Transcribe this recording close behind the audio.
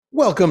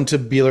Welcome to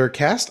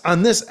Beeler.Cast.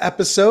 On this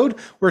episode,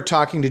 we're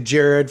talking to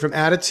Jared from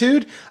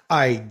Aditude.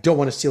 I don't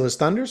want to steal his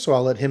thunder, so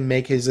I'll let him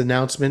make his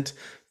announcement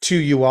to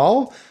you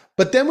all.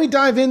 But then we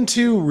dive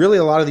into really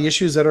a lot of the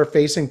issues that are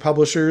facing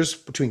publishers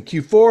between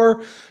Q4,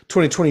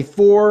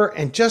 2024,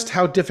 and just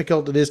how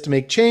difficult it is to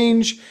make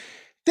change.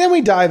 Then we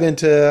dive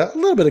into a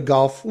little bit of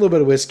golf, a little bit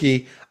of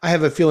whiskey. I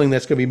have a feeling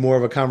that's going to be more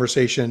of a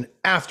conversation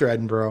after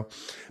Edinburgh.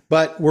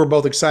 But we're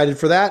both excited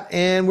for that,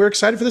 and we're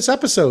excited for this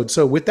episode.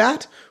 So with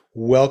that,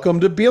 welcome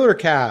to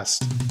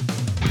Beeler.Cast.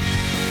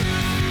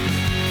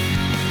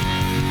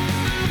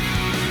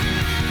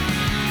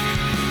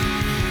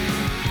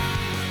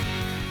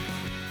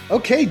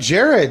 Okay,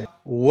 Jared,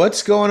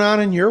 what's going on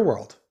in your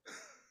world?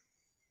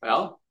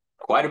 Well,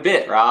 quite a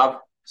bit, Rob.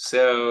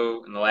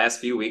 So in the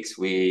last few weeks,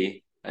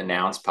 we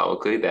announced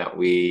publicly that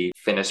we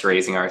finished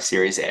raising our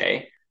Series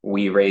A.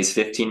 We raised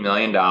 $15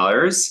 million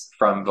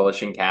from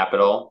Volition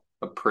Capital,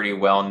 a pretty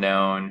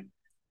well-known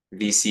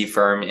VC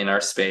firm in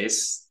our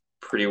space.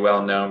 Pretty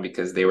well known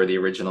because they were the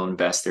original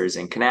investors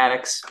in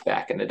Kinetics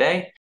back in the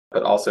day,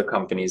 but also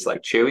companies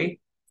like Chewy.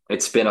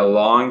 It's been a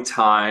long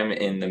time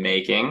in the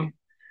making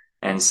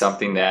and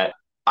something that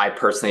I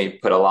personally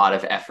put a lot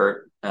of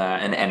effort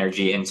and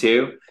energy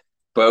into,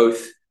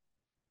 both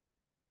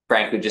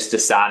frankly just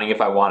deciding if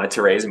I wanted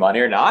to raise money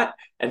or not.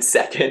 And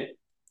second,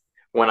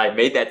 when I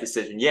made that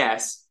decision,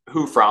 yes,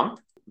 who from?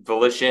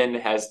 Volition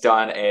has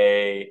done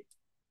a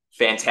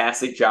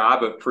fantastic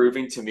job of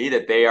proving to me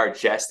that they are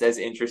just as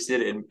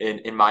interested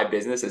in my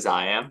business as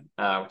I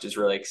am, which is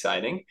really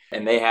exciting.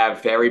 And they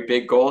have very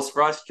big goals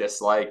for us,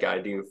 just like I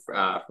do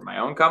for my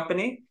own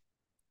company.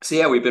 So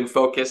yeah, we've been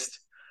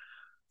focused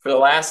for the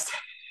last,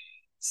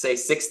 say,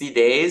 60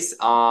 days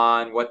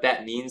on what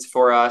that means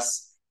for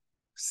us,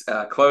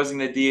 closing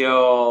the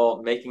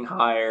deal, making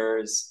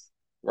hires,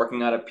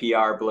 working on a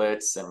PR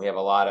blitz, and we have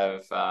a lot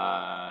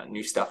of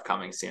new stuff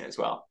coming soon as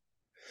well.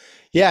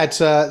 Yeah, it's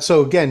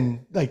so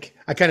again, like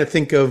I kind of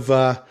think of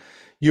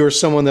you're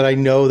someone that I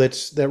know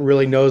that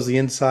really knows the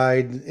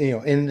inside,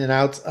 in and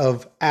out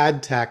of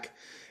ad tech,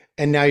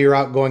 and now you're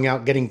going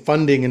out getting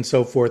funding and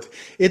so forth.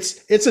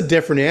 It's a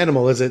different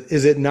animal, is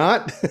it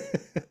not?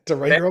 To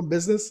run your own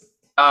business?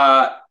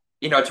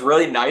 It's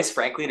really nice,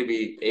 frankly, to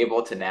be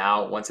able to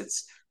now, once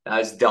it's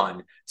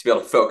done, to be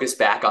able to focus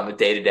back on the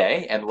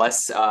day-to-day and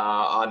less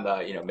on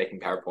the,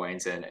 making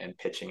PowerPoints and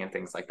pitching and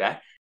things like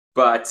that.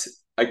 But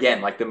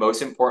again, like the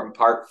most important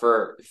part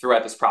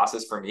throughout this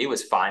process for me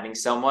was finding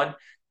someone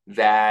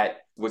that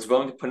was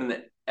willing to put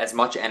in as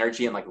much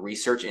energy and like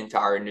research into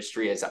our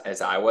industry as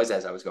I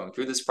was going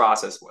through this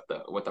process,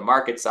 what the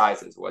market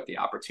size is, what the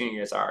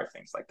opportunities are,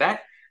 things like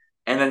that.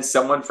 And then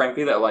someone,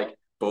 frankly, that like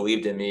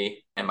believed in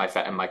me and my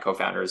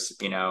co-founders,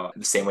 the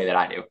same way that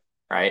I do,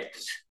 right?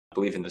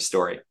 Believe in the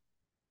story.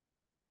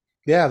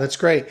 Yeah, that's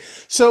great.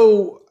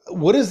 So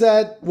what does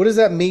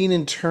that mean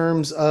in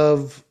terms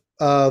of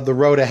the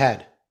road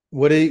ahead?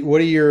 What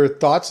are your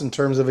thoughts in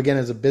terms of, again,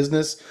 as a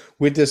business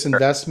with this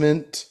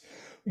investment?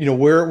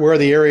 Where are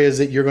the areas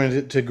that you're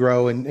going to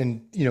grow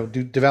and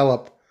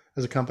develop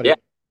as a company? Yeah.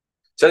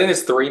 So I think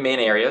there's three main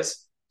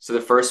areas. So the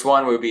first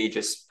one would be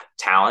just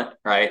talent,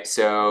 right?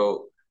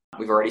 So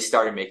we've already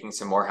started making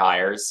some more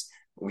hires.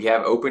 We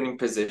have opening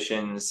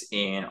positions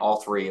in all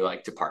three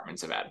like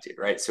departments of Aditude,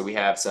 right? So we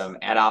have some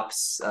ad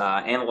ops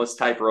analyst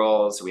type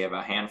roles. We have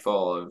a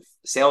handful of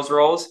sales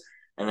roles,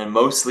 and then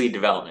mostly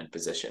development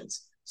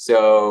positions.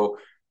 So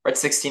we're at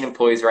 16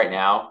 employees right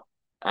now.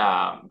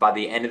 By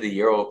the end of the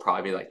year, we'll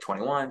probably be like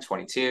 21,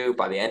 22.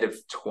 By the end of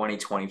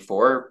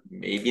 2024,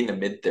 maybe in the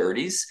mid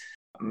 30s.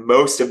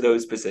 Most of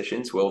those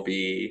positions will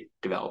be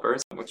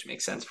developers, which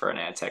makes sense for an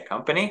ad tech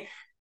company.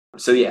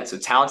 So yeah, so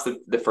talent's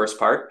the first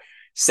part.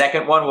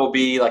 Second one will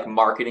be like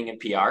marketing and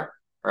PR,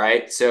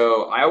 right?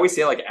 So I always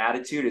say like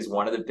Aditude is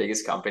one of the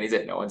biggest companies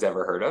that no one's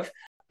ever heard of.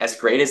 As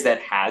great as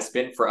that has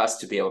been for us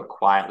to be able to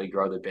quietly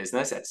grow the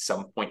business, at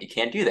some point you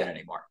can't do that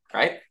anymore,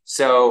 right?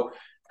 So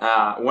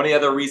one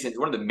of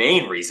the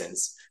main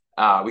reasons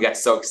we got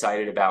so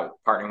excited about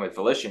partnering with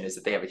Volition is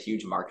that they have a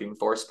huge marketing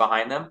force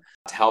behind them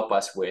to help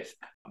us with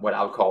what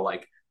I would call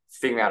like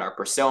figuring out our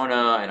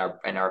persona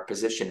and our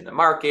position in the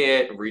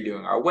market,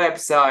 redoing our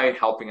website,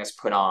 helping us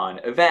put on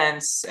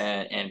events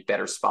and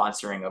better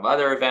sponsoring of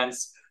other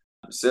events.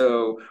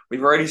 So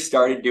we've already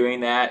started doing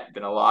that.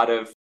 Been a lot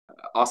of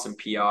awesome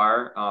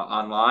PR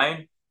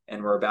online,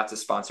 and we're about to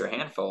sponsor a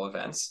handful of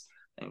events,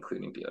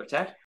 including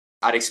Beeler.Tech.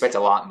 I'd expect a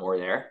lot more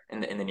there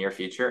in the near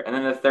future. And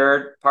then the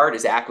third part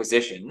is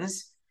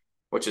acquisitions,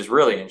 which is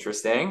really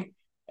interesting.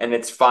 And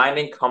it's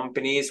finding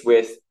companies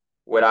with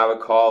what I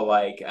would call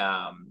like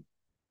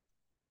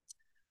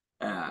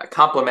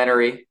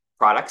complementary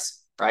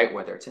products, right?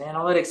 Whether it's an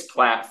analytics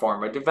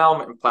platform, a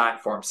development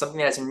platform, something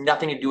that has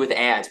nothing to do with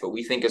ads, but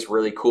we think is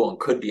really cool and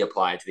could be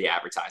applied to the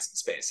advertising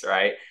space,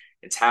 right?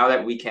 It's how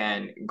that we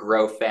can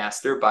grow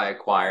faster by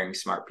acquiring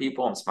smart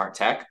people and smart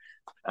tech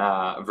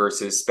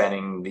versus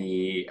spending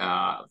the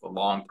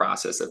long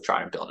process of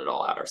trying to build it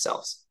all out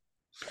ourselves.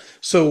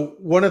 So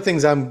one of the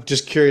things I'm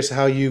just curious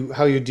how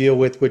you deal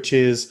with, which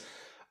is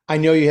I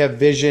know you have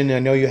vision. I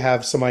know you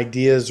have some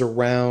ideas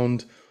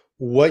around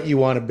what you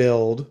want to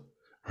build,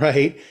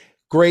 right?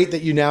 Great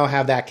that you now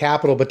have that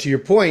capital, but to your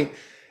point,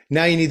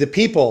 now you need the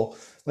people.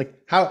 Like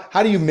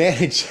how do you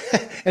manage?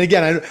 And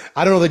again,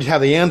 I don't know that you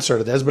have the answer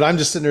to this, but I'm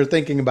just sitting there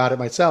thinking about it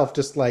myself.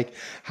 Just like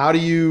how do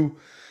you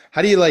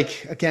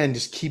like again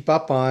just keep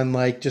up on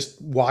like just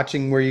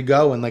watching where you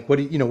go and like what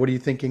are you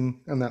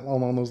thinking on that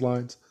along those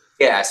lines?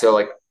 Yeah, so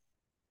like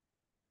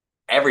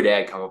every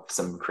day I come up with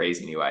some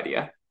crazy new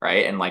idea,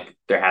 right? And like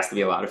there has to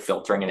be a lot of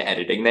filtering and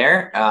editing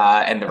there.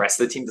 And the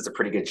rest of the team does a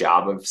pretty good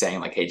job of saying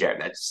like, hey,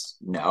 Jared, that's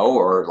no,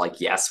 or like,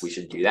 yes, we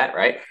should do that,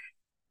 right?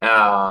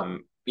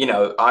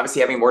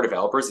 Obviously having more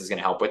developers is going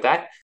to help with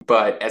that.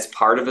 But as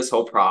part of this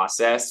whole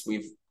process,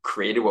 we've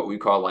created what we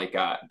call like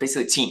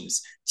basically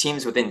teams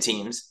within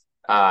teams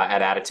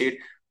at Aditude,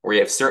 where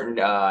you have certain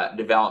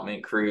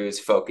development crews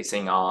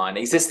focusing on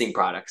existing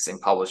products and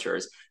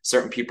publishers,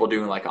 certain people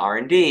doing like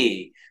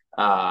R&D,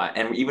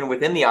 and even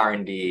within the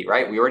R&D,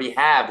 right, we already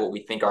have what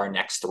we think are our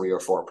next 3 or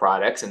 4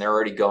 products, and they're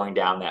already going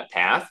down that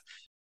path.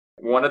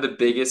 One of the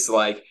biggest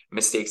like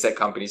mistakes that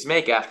companies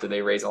make after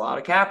they raise a lot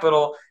of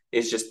capital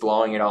is just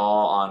blowing it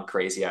all on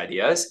crazy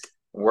ideas.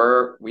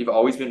 We've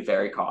always been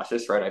very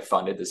cautious, right? I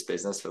funded this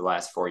business for the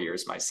last 4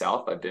 years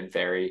myself. I've been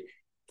very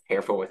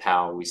careful with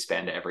how we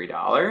spend every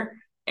dollar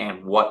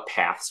and what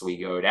paths we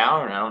go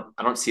down. And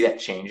I don't see that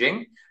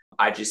changing.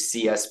 I just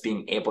see us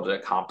being able to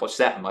accomplish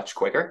that much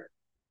quicker,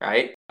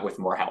 right? With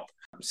more help.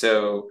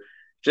 So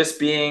just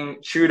being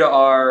true to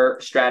our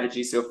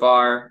strategy so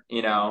far,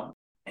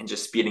 and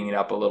just speeding it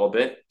up a little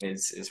bit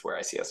is where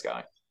I see us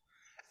going.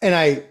 And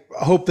I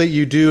hope that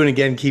you do, and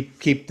again,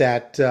 keep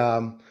that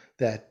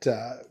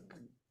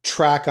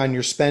track on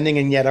your spending.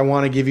 And yet, I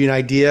want to give you an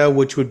idea,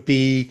 which would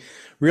be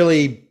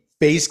really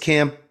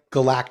Basecamp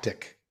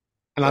Galactic.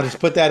 And I'll just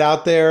put that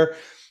out there.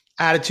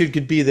 Aditude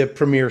could be the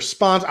premier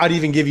sponsor. I'd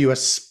even give you a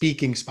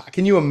speaking spot.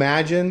 Can you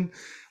imagine?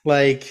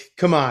 Like,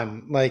 come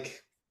on,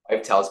 like.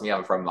 Wife tells me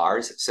I'm from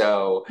Mars,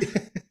 so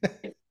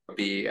it would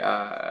be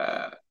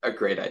a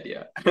great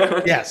idea.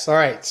 Yes. All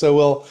right.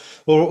 So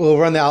we'll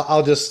run that.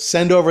 I'll just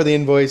send over the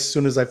invoice as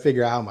soon as I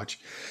figure out how much.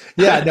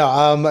 Yeah. No.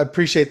 I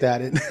appreciate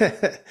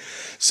that.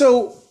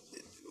 So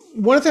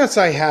one of the thoughts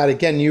I had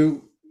again,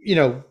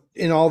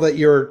 in all that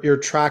you're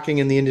tracking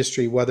in the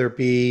industry, whether it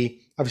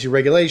be obviously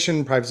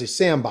regulation, privacy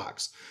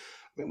sandbox.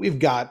 I mean, we've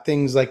got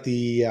things like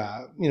we've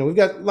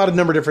got a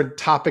number of different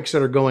topics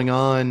that are going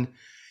on,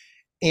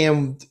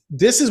 and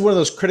this is one of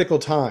those critical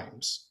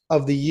times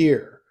of the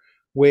year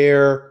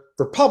where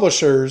for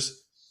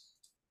publishers,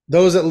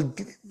 those that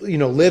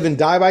live and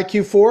die by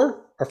Q4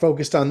 are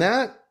focused on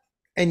that,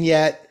 and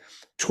yet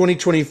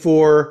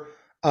 2024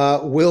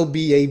 will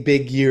be a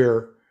big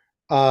year,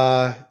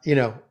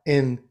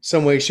 in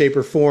some way, shape,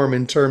 or form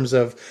in terms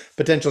of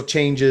potential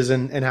changes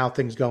and how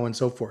things go and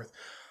so forth.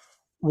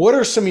 What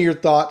are some of your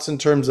thoughts in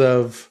terms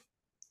of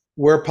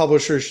where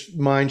publishers'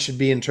 minds should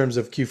be in terms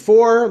of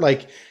Q4?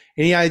 Like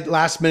any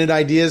last minute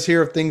ideas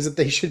here of things that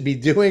they should be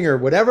doing or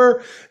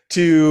whatever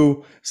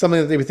to something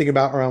that they be thinking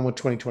about around with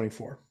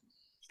 2024?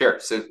 Sure.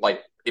 So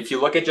like if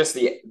you look at just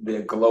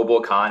the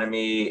global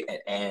economy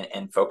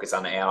and focus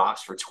on the analytics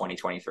for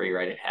 2023,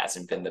 right, it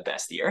hasn't been the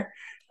best year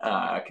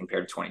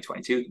compared to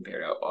 2022,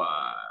 compared to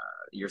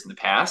years in the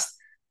past.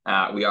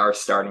 We are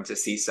starting to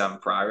see some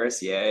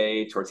progress,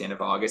 yay, towards the end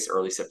of August,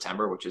 early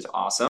September, which is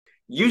awesome.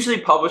 Usually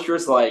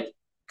publishers like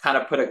kind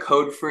of put a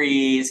code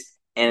freeze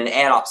and an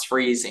AdOps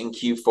freeze in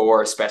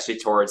Q4, especially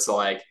towards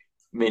like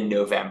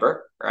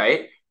mid-November,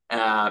 right?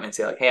 And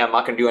say like, hey, I'm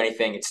not going to do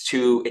anything. It's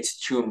too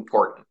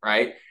important,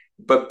 right?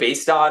 But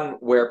based on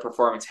where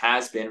performance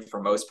has been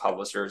for most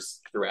publishers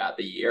throughout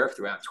the year,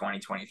 throughout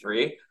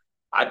 2023,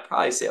 I'd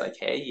probably say like,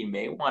 hey, you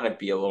may want to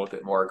be a little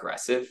bit more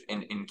aggressive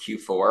in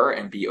Q4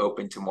 and be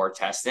open to more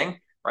testing,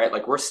 right?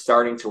 Like we're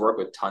starting to work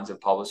with tons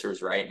of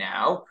publishers right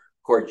now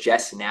who are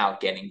just now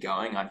getting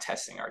going on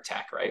testing our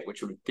tech, right?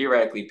 Which would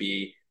theoretically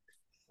be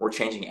we're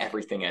changing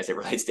everything as it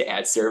relates to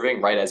ad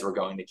serving right as we're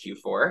going to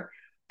Q4.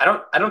 I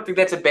don't think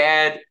that's a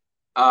bad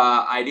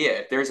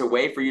idea. If there's a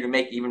way for you to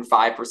make even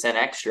 5%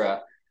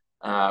 extra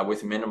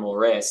with minimal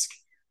risk,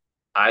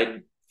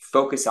 I'd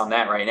focus on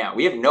that right now.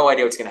 We have no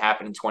idea what's going to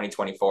happen in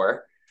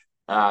 2024.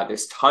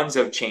 There's tons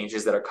of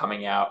changes that are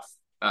coming out,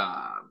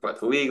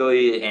 both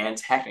legally and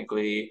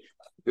technically,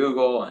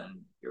 Google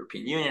and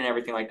European Union and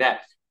everything like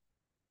that.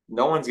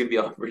 No one's going to be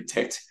able to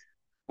predict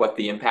what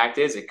the impact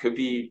is. It could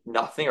be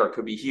nothing or it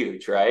could be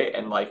huge, right?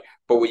 And like,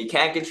 but what you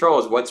can't control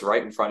is what's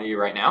right in front of you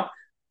right now.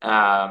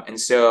 And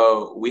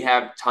so we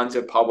have tons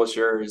of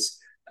publishers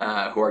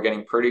who are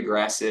getting pretty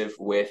aggressive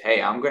with,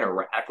 hey, I'm going to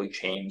radically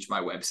change my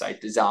website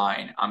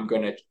design. I'm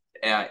going to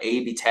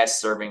A/B test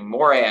serving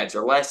more ads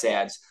or less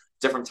ads,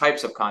 different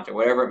types of content,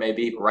 whatever it may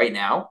be right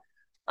now,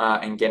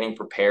 and getting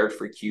prepared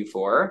for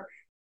Q4,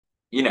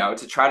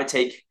 to try to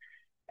take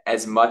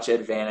as much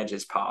advantage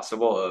as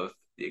possible of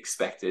the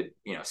expected,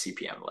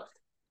 CPM lift.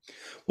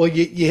 Well,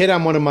 you hit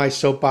on one of my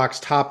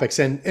soapbox topics.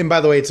 And by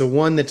the way, it's a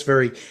one that's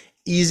very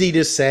easy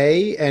to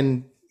say,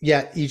 and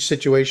yet each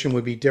situation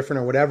would be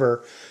different or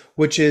whatever,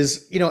 which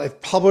is, if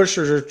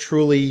publishers are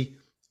truly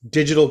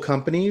digital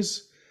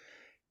companies,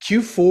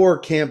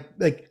 Q4 can't,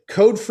 like,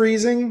 code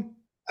freezing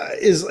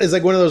is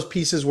like one of those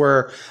pieces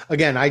where,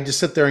 again, I just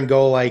sit there and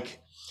go, like,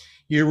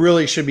 you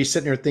really should be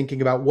sitting there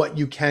thinking about what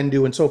you can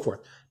do and so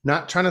forth.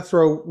 Not trying to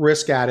throw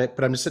risk at it,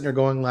 but I'm just sitting there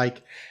going,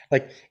 like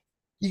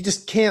you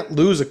just can't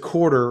lose a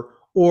quarter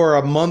or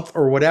a month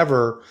or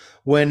whatever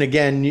when,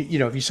 again,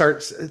 if you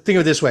start, think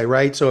of it this way,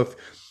 right? So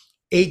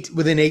if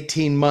within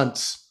 18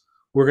 months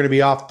we're going to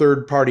be off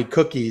third-party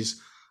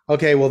cookies,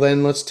 okay, well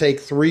then let's take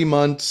 3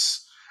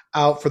 months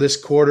out for this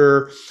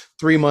quarter,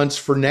 3 months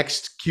for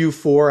next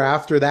Q4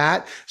 after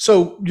that.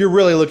 So you're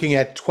really looking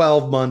at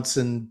 12 months,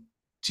 and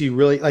do you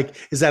really, like,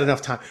 is that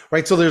enough time,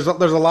 right? So there's a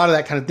lot of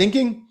that kind of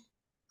thinking.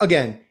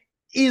 Again,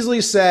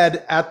 easily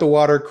said at the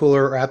water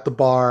cooler or at the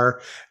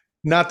bar,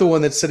 not the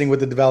one that's sitting with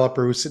the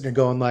developer who's sitting there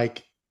going,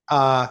 like,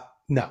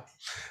 no.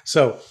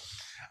 So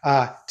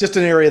just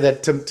an area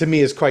that to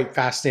me is quite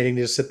fascinating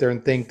to just sit there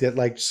and think that,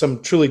 like,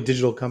 some truly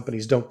digital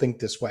companies don't think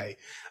this way.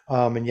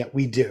 And yet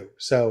we do.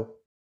 So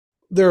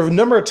there are a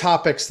number of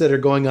topics that are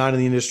going on in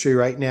the industry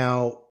right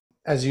now,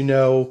 as you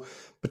know,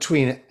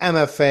 between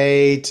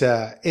MFA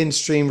to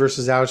in-stream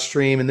versus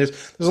outstream. And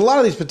there's a lot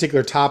of these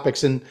particular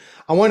topics. And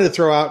I wanted to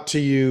throw out to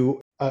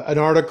you an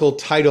article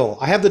title.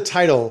 I have the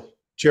title,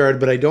 Jared,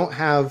 but I don't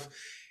have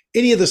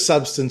any of the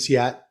substance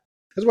yet.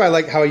 That's why I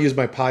like how I use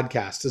my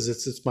podcast, is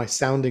it's my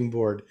sounding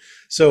board.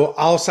 So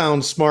I'll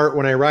sound smart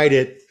when I write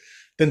it.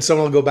 Then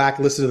someone will go back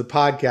and listen to the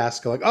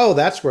podcast, go like, oh,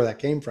 that's where that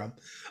came from.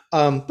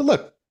 But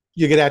look,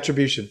 you get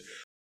attribution.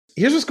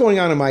 Here's what's going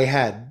on in my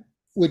head,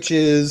 which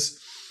is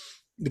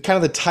the kind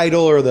of the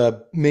title, or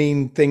the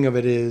main thing of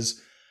it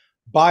is,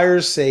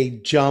 buyers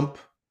say jump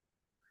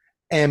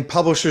and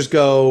publishers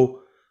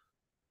go,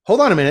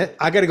 hold on a minute,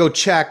 I got to go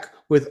check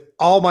with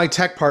all my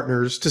tech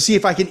partners to see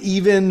if I can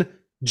even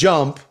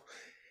jump,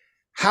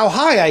 how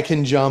high I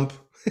can jump,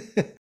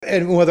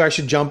 and whether I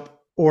should jump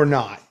or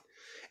not.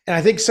 And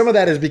I think some of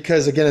that is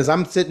because, again, as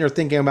I'm sitting there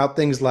thinking about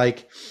things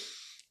like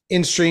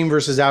in-stream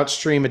versus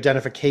outstream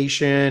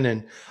identification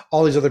and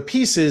all these other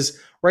pieces,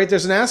 right?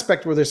 There's an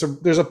aspect where there's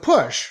a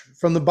push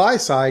from the buy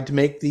side to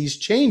make these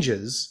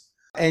changes,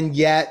 and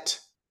yet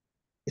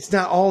it's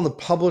not all in the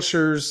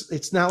publishers.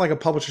 It's not like a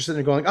publisher sitting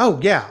there going, oh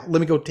yeah, let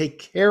me go take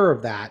care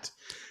of that.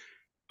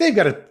 They've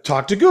got to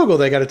talk to Google.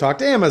 They got to talk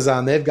to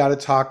Amazon. They've got to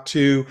talk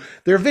to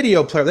their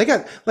video player. They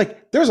got,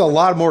 like, there's a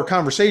lot more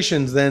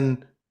conversations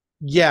than,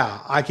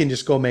 yeah, I can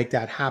just go make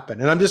that happen.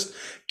 And I'm just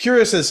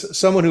curious, as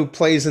someone who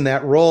plays in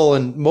that role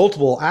and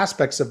multiple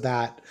aspects of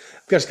that,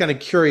 I'm just kind of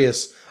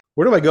curious,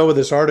 where do I go with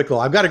this article?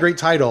 I've got a great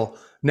title.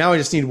 Now I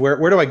just need,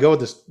 where do I go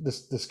with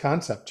this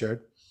concept, Jared?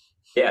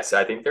 Yeah, so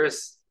I think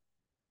there's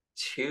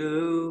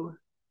two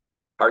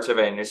parts of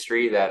an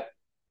industry that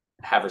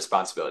have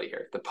responsibility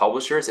here: the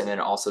publishers and then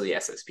also the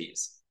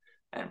SSPs.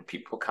 And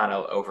people kind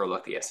of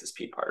overlook the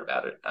SSP part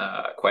about it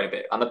quite a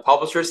bit. On the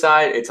publisher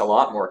side, it's a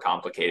lot more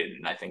complicated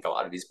than I think a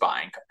lot of these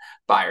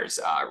buyers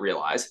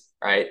realize,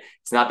 right?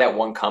 It's not that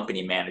one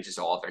company manages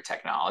all of their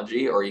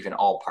technology or even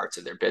all parts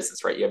of their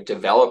business, right? You have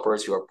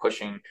developers who are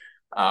pushing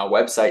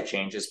website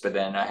changes, but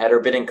then a header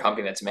bidding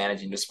company that's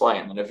managing display,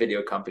 and then a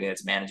video company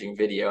that's managing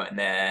video, and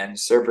then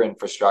server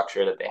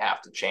infrastructure that they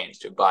have to change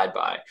to abide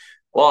by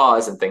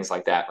laws and things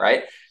like that,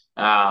 right?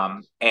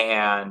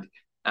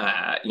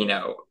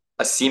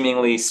 A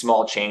seemingly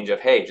small change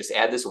of, hey, just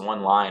add this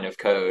one line of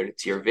code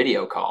to your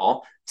video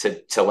call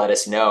to let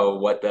us know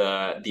what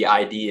the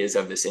ID is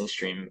of this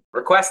in-stream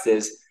request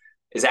is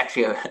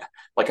actually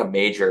like a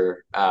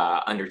major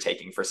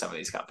undertaking for some of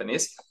these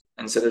companies.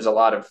 And so there's a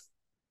lot of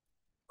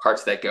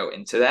parts that go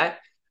into that.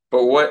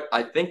 But what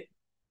I think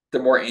the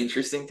more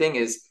interesting thing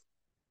is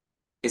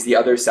the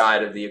other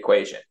side of the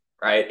equation,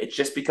 right? It's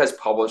just because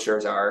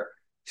publishers are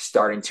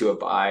starting to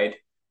abide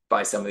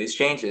by some of these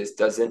changes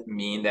doesn't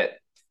mean that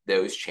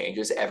those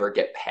changes ever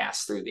get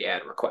passed through the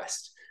ad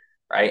request,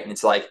 right? And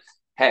it's like,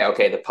 hey,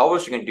 okay, the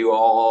publisher can do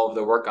all of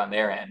the work on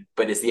their end,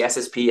 but is the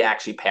SSP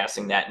actually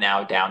passing that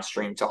now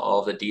downstream to all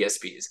of the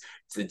DSPs?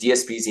 Do the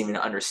DSPs even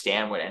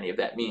understand what any of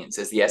that means?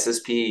 Is the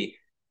SSP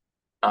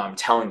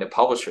telling the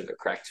publisher the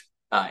correct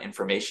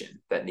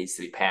information that needs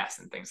to be passed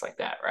and things like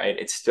that, right?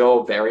 It's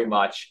still very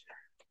much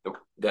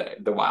the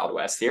Wild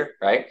West here,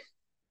 right?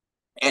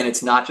 And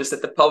it's not just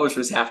that the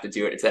publishers have to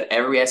do it. It's that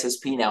every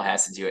SSP now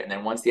has to do it. And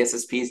then once the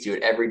SSPs do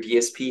it, every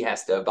DSP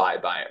has to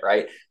abide by it,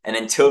 right? And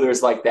until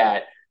there's like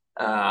that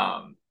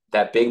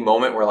big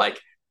moment where like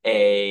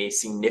a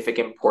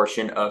significant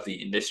portion of the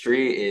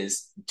industry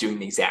is doing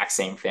the exact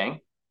same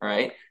thing,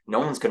 right? No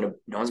one's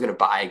gonna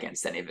buy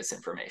against any of this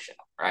information,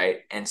 right?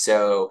 And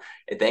so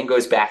it then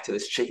goes back to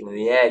this chicken and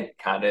the egg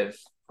kind of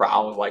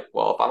problem of like,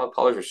 well, if I'm a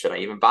publisher, should I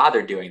even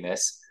bother doing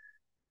this?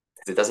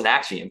 It doesn't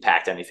actually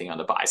impact anything on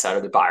the buy side,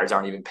 or the buyers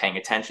aren't even paying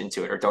attention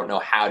to it or don't know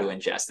how to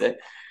ingest it.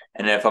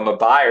 And if I'm a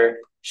buyer,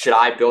 should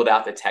I build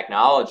out the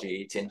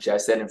technology to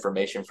ingest that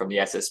information from the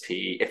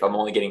SSP if I'm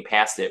only getting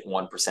past it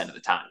 1% of the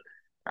time,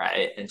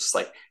 right? And just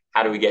like,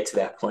 how do we get to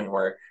that point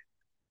where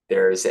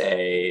there's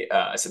a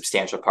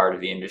substantial part of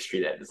the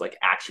industry that is like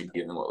actually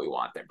doing what we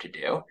want them to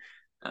do.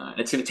 And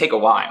it's going to take a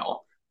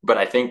while, but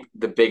I think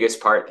the biggest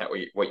part that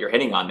what you're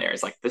hitting on there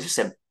is like this is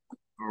a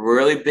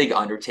really big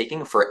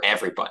undertaking for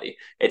everybody.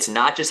 It's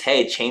not just,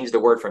 hey, change the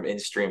word from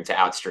in-stream to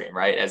outstream,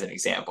 right? As an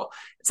example.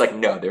 It's like,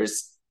 no,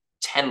 there's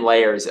 10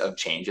 layers of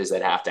changes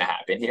that have to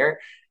happen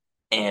here,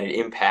 and it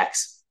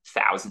impacts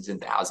thousands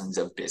and thousands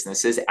of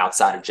businesses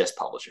outside of just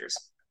publishers.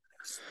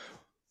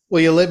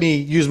 Well, you let me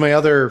use my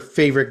other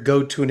favorite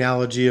go-to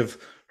analogy of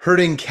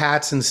herding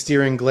cats and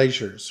steering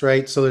glaciers,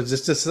 right? So there's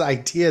just this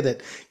idea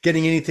that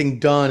getting anything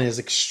done is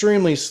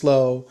extremely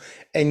slow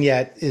and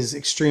yet is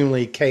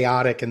extremely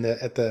chaotic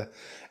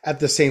at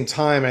the same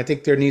time. I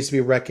think there needs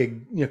to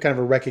be kind of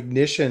a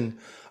recognition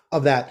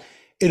of that.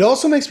 It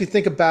also makes me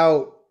think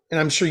about, and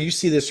I'm sure you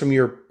see this from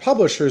your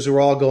publishers who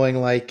are all going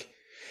like,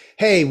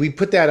 hey, we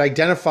put that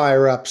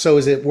identifier up. So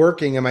is it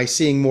working? Am I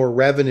seeing more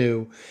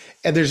revenue?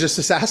 And there's just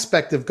this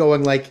aspect of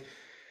going like,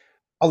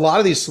 a lot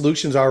of these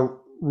solutions are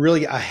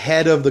really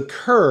ahead of the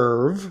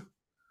curve.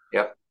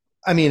 Yep.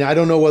 I mean, I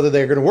don't know whether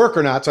they're going to work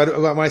or not.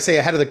 So when I say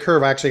ahead of the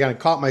curve, I actually kind of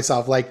caught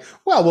myself like,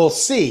 well, we'll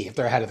see if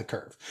they're ahead of the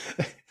curve.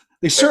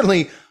 They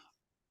certainly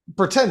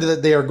pretend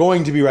that they are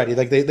going to be ready,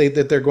 like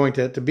that they're going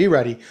to be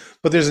ready.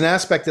 But there's an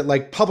aspect that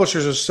like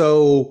publishers are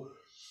so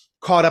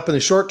caught up in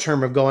the short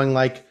term of going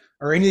like,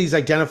 are any of these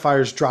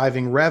identifiers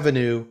driving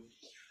revenue?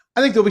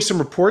 I think there'll be some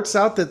reports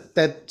out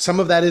that some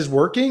of that is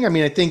working. I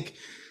mean, I think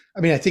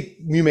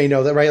you may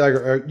know that, right? Like,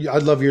 or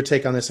I'd love your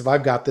take on this if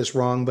I've got this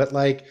wrong, but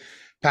like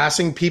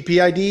passing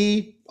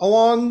PPID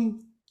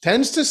along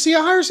tends to see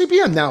a higher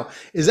CPM. Now,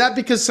 is that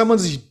because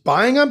someone's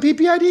buying on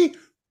PPID?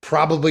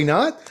 Probably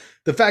not.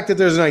 The fact that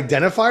there's an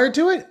identifier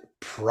to it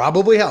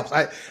probably helps.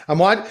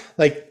 I'm on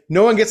like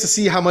no one gets to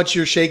see how much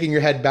you're shaking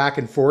your head back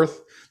and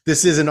forth.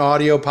 This is an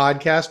audio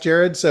podcast,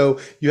 Jared, so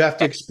you have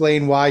to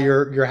explain why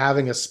you're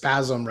having a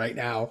spasm right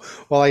now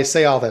while I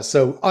say all this.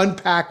 So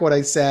unpack what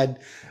I said.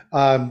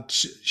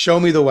 Show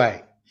me the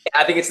way.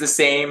 I think it's the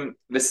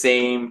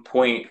same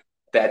point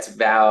that's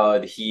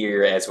valid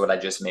here as what I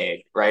just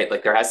made, right?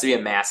 Like there has to be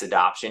a mass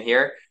adoption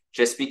here.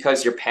 Just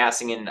because you're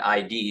passing in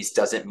IDs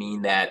doesn't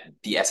mean that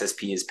the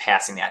SSP is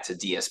passing that to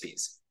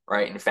DSPs,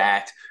 right? In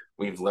fact,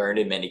 we've learned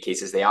in many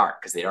cases they aren't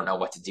because they don't know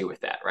what to do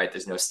with that, right?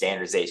 There's no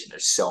standardization.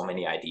 There's so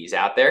many IDs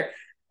out there.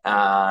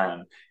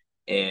 And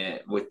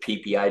with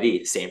PPID,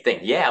 the same thing.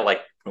 Yeah, like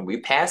when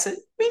we pass it,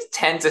 we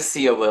tend to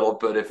see a little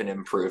bit of an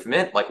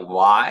improvement. Like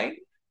why?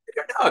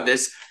 I don't know.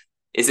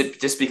 Is it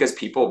just because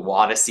people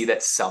want to see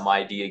that some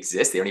ID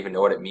exists? They don't even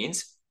know what it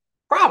means?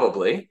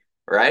 Probably,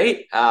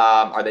 right?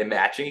 Are they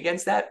matching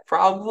against that?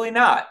 Probably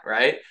not,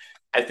 right?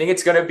 I think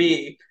it's going to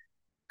be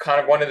kind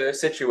of one of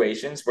those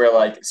situations where,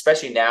 like,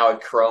 especially now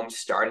with Chrome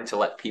starting to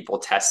let people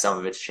test some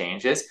of its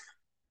changes,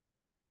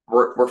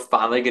 we're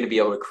finally going to be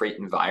able to create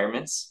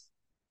environments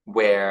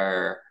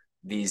where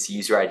these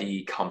user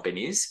ID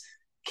companies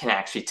can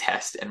actually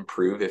test and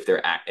prove if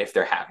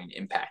they're having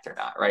impact or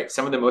not, right?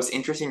 Some of the most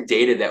interesting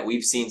data that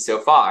we've seen so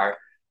far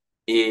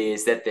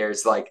is that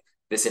there's like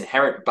this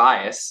inherent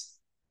bias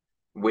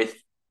with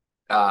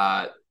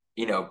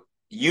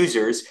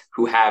users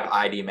who have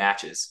ID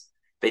matches.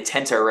 They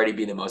tend to already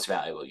be the most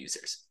valuable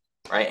users,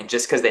 right? And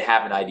just because they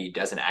have an ID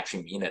doesn't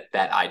actually mean that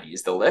that ID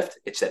is the lift.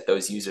 It's that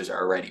those users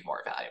are already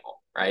more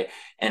valuable, right?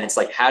 And it's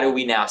like, how do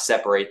we now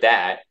separate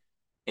that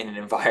in an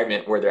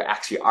environment where there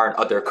actually aren't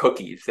other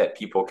cookies that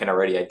people can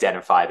already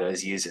identify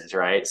those users,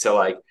 right? So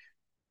like,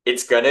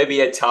 it's going to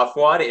be a tough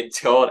one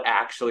until it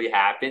actually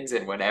happens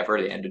and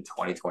whenever the end of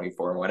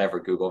 2024 and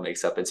whenever Google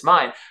makes up its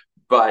mind.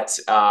 But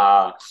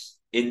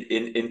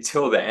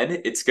until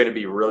then, it's going to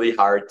be really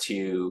hard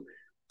to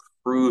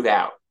prove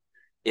out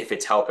if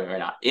it's helping or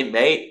not.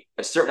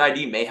 A certain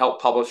ID may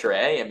help publisher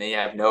A and may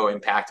have no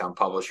impact on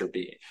publisher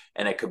B.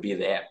 And it could be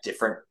they have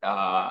different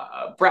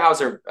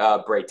browser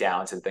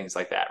breakdowns and things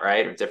like that,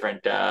 right? Or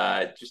different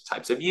just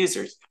types of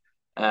users.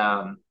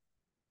 And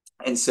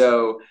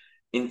so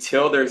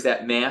until there's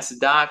that mass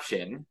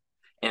adoption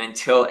and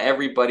until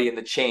everybody in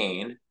the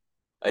chain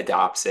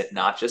adopts it,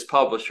 not just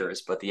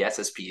publishers, but the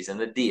SSPs and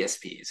the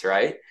DSPs,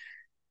 right?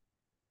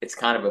 It's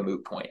kind of a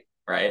moot point,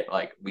 right?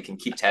 Like we can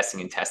keep testing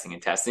and testing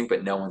and testing,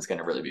 but no one's going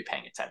to really be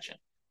paying attention.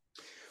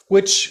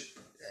 Which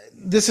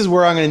this is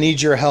where I'm going to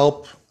need your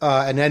help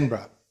in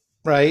Edinburgh,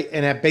 right?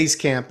 And at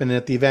Basecamp and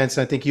at the events.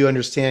 And I think you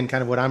understand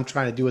kind of what I'm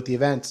trying to do with the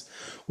events,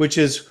 which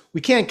is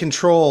we can't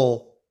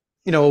control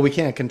what we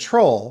can't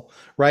control,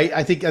 right?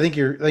 I think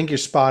you're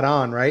spot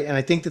on, right? And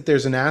I think that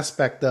there's an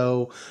aspect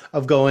though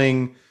of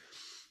going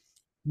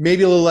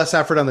maybe a little less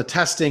effort on the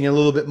testing and a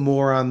little bit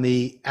more on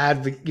the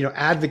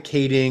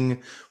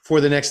advocating for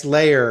the next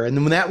layer. And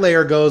then when that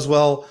layer goes,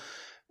 well,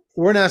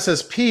 we're an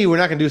SSP, we're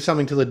not going to do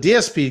something till the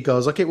DSP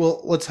goes, okay,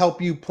 well, let's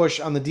help you push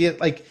on the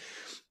like,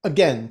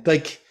 again,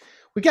 like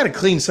we got to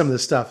clean some of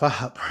this stuff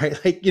up, right?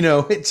 Like,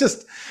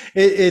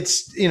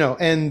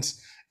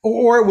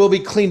 or it will be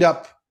cleaned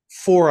up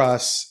for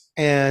us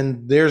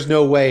and there's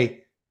no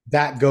way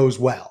that goes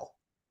well,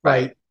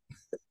 right?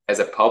 As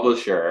a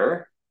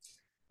publisher,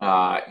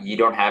 you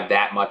don't have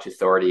that much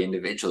authority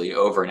individually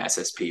over an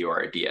SSP or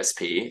a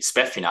DSP,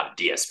 especially not a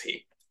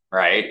DSP,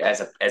 right?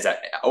 As a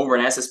over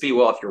an SSP,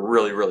 well, if you're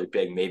really really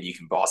big, maybe you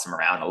can boss them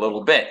around a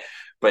little bit.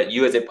 But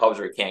you as a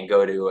publisher can't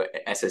go to an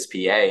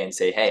SSPA and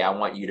say, "Hey, I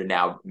want you to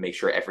now make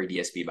sure every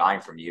DSP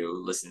buying from you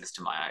listens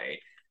to my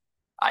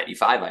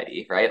ID5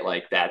 ID," right?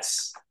 Like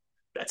that's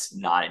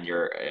not in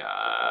your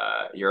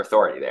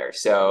authority there.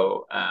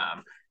 So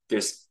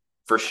there's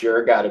for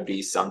sure got to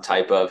be some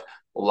type of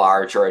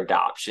larger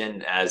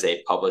adoption as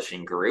a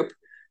publishing group.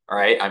 All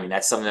right. I mean,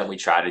 that's something that we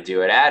try to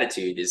do at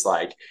Aditude is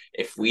like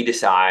if we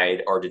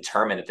decide or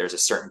determine that there's a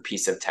certain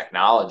piece of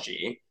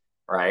technology,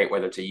 right,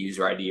 whether it's a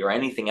user ID or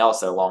anything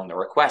else along the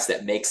request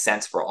that makes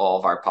sense for all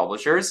of our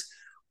publishers,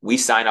 we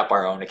sign up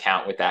our own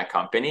account with that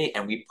company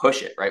and we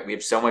push it, right? We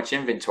have so much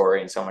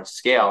inventory and so much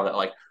scale that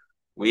like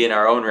we in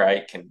our own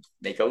right can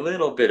make a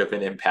little bit of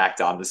an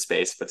impact on the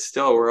space, but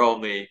still we're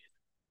only,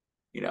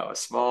 a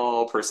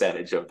small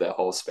percentage of the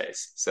whole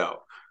space. So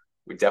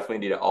we definitely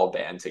need to all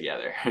band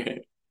together.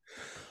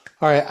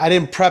 All right, I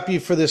didn't prep you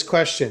for this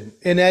question.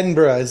 In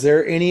Edinburgh, is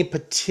there any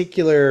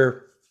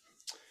particular?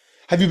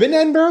 Have you been to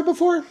Edinburgh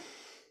before?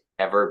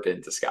 Never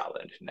been to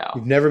Scotland.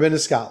 You've No. never been to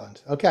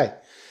Scotland. Okay.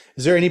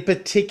 Is there any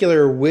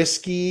particular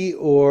whiskey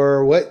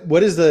or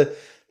what is the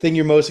thing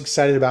you're most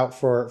excited about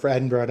for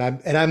Edinburgh?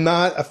 And I'm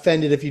not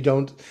offended if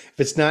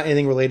it's not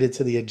anything related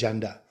to the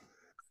agenda.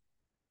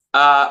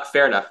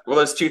 Fair enough. Well,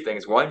 there's two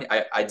things. One,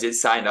 I did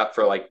sign up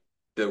for like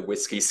the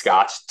whiskey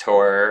scotch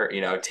tour,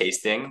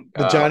 tasting.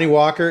 The Johnny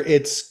Walker,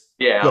 it's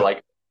Yeah, good.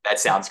 like that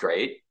sounds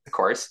great, of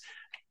course.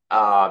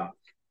 Um,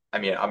 I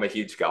mean, I'm a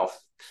huge golf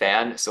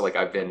fan, so like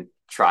I've been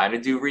trying to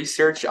do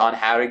research on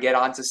how to get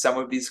onto some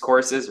of these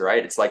courses,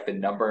 right? It's like the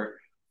number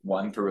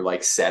one through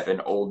like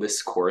seven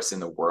oldest course in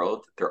the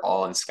world. They're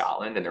all in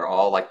Scotland and they're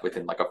all like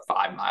within like a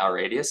 5 mile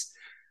radius.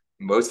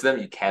 Most of them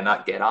you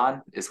cannot get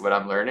on, is what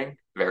I'm learning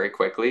very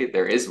quickly.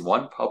 There is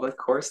one public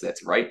course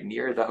that's right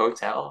near the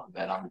hotel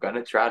that I'm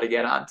gonna try to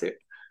get onto.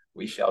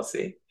 We shall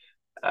see.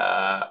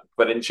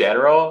 But in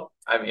general,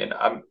 I mean,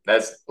 I'm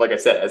as like I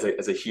said,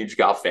 as a huge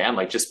golf fan,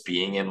 like just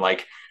being in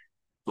like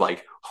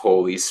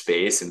holy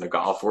space in the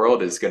golf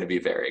world is going to be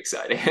very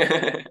exciting.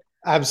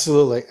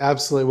 Absolutely,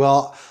 absolutely.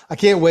 Well, I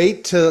can't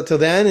wait till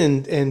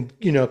then,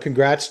 and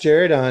congrats,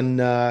 Jared, on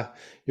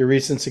your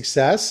recent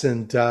success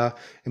and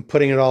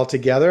putting it all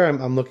together.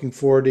 I'm looking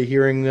forward to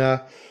hearing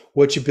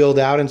what you build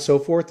out and so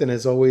forth. And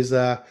as always,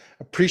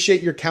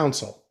 appreciate your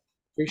counsel.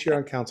 Appreciate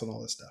your counsel and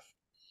all this stuff.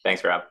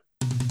 Thanks, Rob.